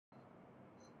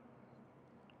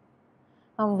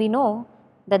Now we know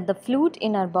that the fluid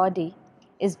in our body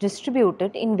is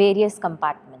distributed in various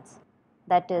compartments,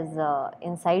 that is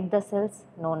inside the cells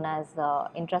known as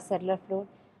intracellular fluid,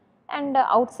 and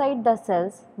outside the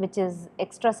cells, which is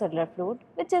extracellular fluid,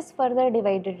 which is further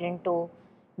divided into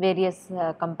various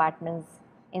compartments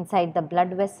inside the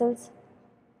blood vessels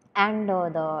and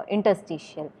the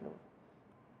interstitial fluid.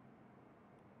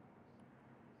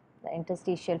 The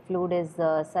interstitial fluid is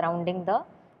surrounding the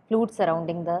fluid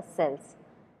surrounding the cells,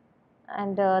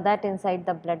 and that inside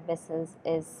the blood vessels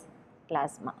is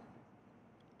plasma.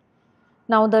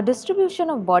 Now the distribution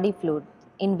of body fluid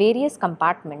in various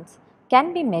compartments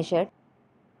can be measured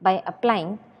by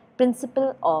applying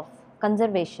principle of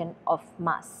conservation of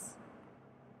mass.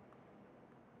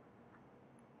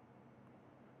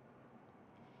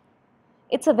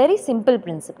 It's a very simple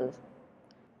principle.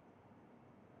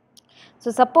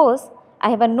 So suppose I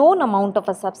have a known amount of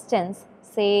a substance,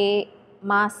 say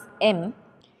mass m.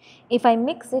 If I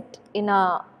mix it in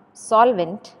a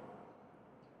solvent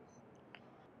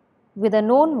with a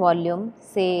known volume,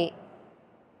 say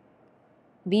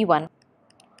V1,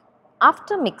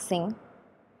 after mixing,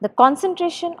 the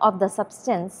concentration of the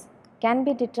substance can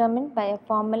be determined by a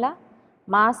formula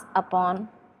mass upon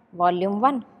volume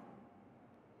 1.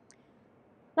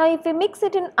 Now if we mix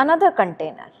it in another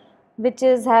container which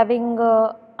is having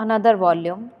another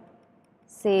volume,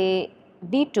 say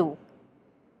V2,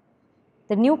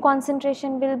 the new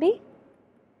concentration will be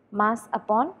mass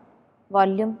upon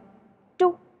volume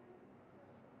 2.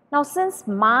 Now since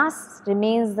mass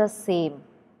remains the same,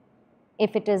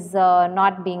 if it is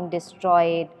not being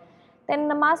destroyed, then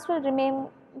the mass will remain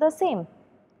the same.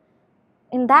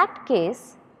 In that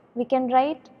case, we can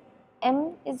write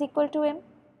m is equal to m.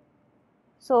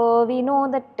 So we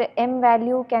know that m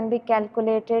value can be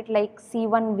calculated like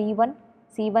C1 V1,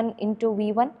 C1 into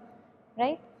V1,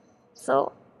 right?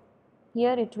 So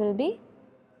here it will be,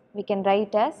 we can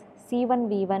write as C1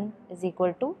 V1 is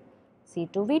equal to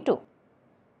C2 V2.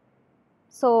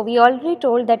 So we already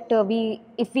told that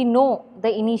if we know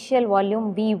the initial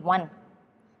volume V1,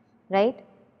 right,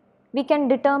 we can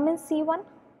determine C1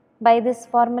 by this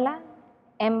formula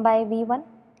m by V1.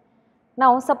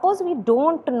 Now suppose we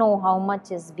don't know how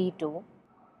much is V2,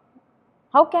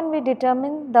 how can we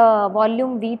determine the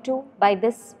volume V2 by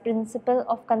this principle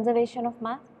of conservation of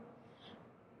mass?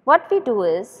 What we do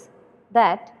is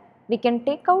that we can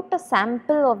take out a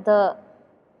sample of the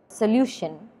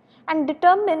solution and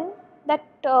determine that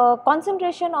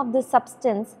concentration of the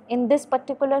substance in this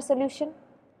particular solution.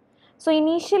 So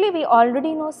initially we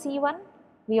already know C1,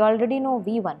 we already know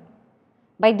V1.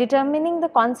 By determining the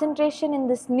concentration in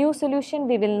this new solution,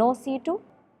 we will know C2.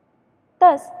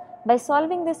 Thus, by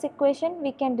solving this equation,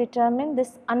 we can determine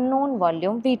this unknown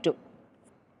volume V2.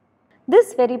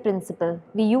 This very principle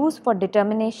we use for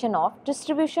determination of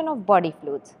distribution of body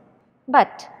fluids.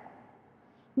 But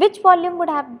which volume would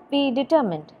have be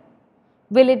determined?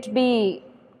 Will it be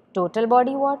total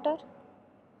body water?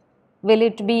 Will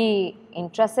it be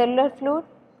intracellular fluid?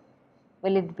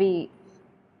 Will it be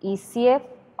ECF?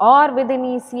 Or within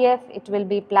ECF it will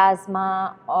be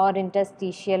plasma or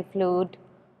interstitial fluid?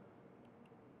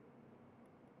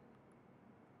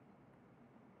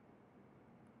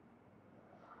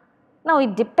 Now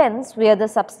it depends where the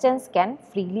substance can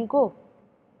freely go.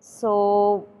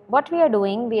 So what we are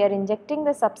doing, we are injecting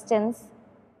the substance,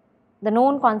 the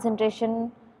known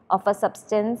concentration of a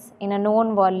substance in a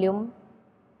known volume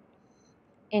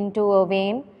into a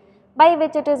vein by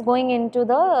which it is going into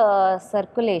the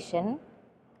circulation,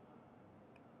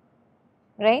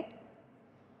 right.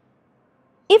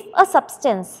 If a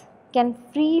substance can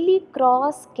freely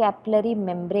cross capillary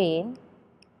membrane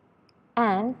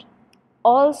and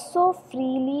also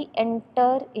freely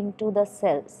enter into the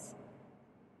cells,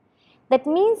 that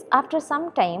means after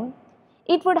some time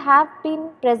it would have been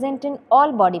present in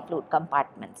all body fluid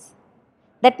compartments.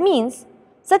 That means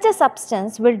such a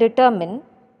substance will determine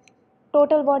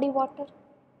total body water.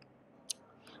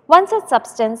 One such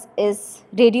substance is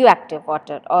radioactive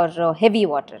water or heavy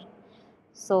water.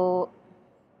 So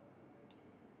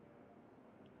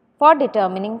for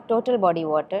determining total body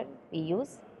water, we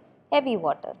use heavy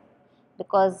water,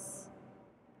 because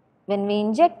when we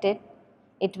inject it,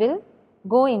 it will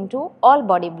go into all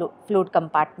body fluid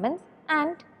compartments,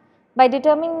 and by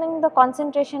determining the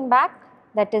concentration back,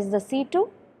 that is the C2,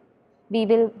 we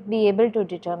will be able to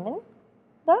determine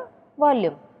the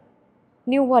volume,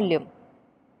 new volume.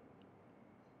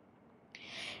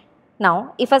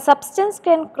 Now, if a substance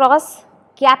can cross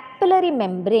capillary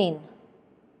membrane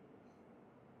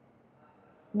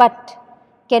but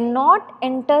cannot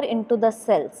enter into the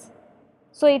cells,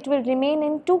 so it will remain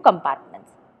in two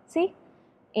compartments. See,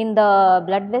 in the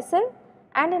blood vessel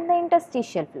and in the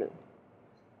interstitial fluid.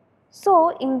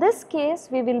 So, in this case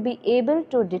we will be able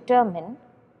to determine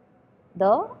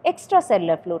the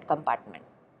extracellular fluid compartment.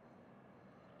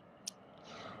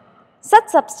 Such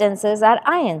substances are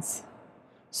ions.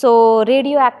 So,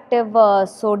 radioactive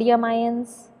sodium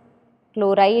ions,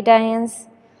 chloride ions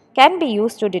can be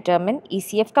used to determine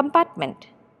ECF compartment.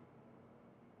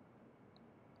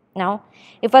 Now,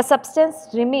 if a substance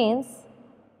remains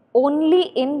only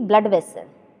in blood vessel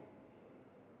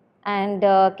and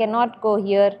cannot go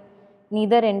here,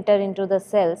 neither enter into the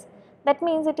cells, that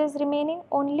means it is remaining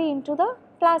only into the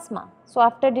plasma. So,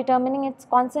 after determining its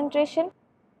concentration,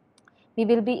 we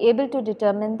will be able to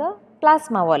determine the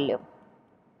plasma volume.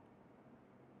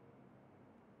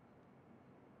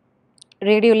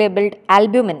 Radio-labeled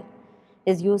albumin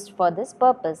is used for this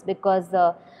purpose because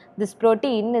this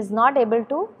protein is not able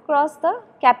to cross the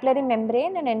capillary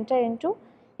membrane and enter into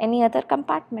any other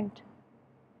compartment.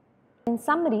 In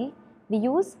summary, we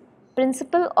use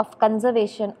principle of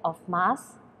conservation of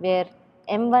mass where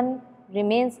M1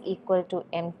 remains equal to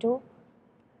M2,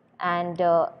 and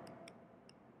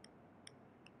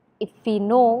if we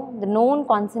know the known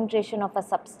concentration of a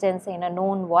substance in a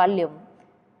known volume,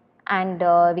 and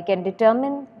we can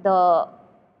determine the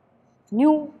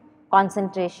new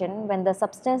concentration when the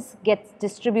substance gets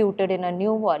distributed in a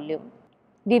new volume,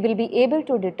 we will be able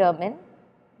to determine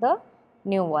the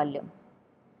new volume.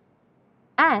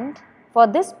 And for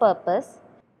this purpose,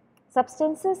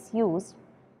 substances used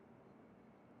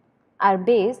are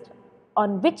based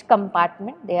on which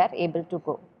compartment they are able to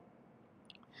go.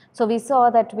 So, we saw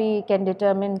that we can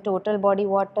determine total body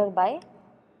water by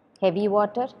heavy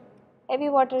water. Heavy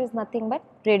water is nothing but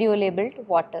radio-labeled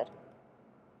water.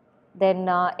 Then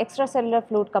extracellular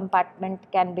fluid compartment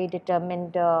can be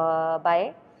determined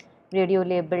by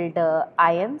radio-labeled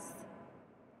ions,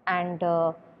 and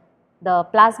the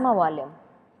plasma volume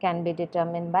can be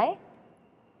determined by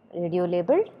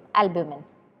radio-labeled albumin.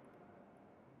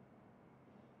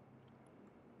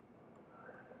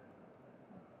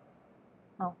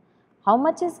 Now, how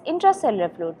much is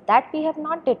intracellular fluid? That we have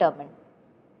not determined.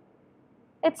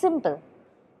 It's simple.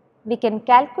 We can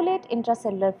calculate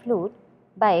intracellular fluid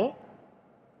by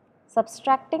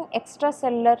subtracting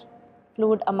extracellular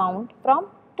fluid amount from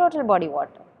total body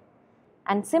water,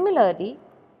 and similarly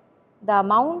the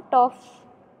amount of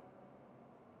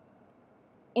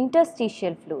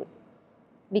interstitial fluid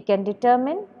we can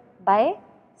determine by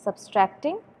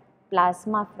subtracting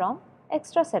plasma from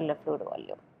extracellular fluid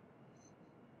volume.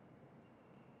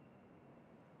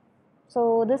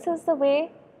 So, this is the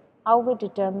way how we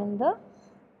determine the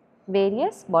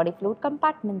various body fluid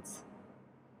compartments.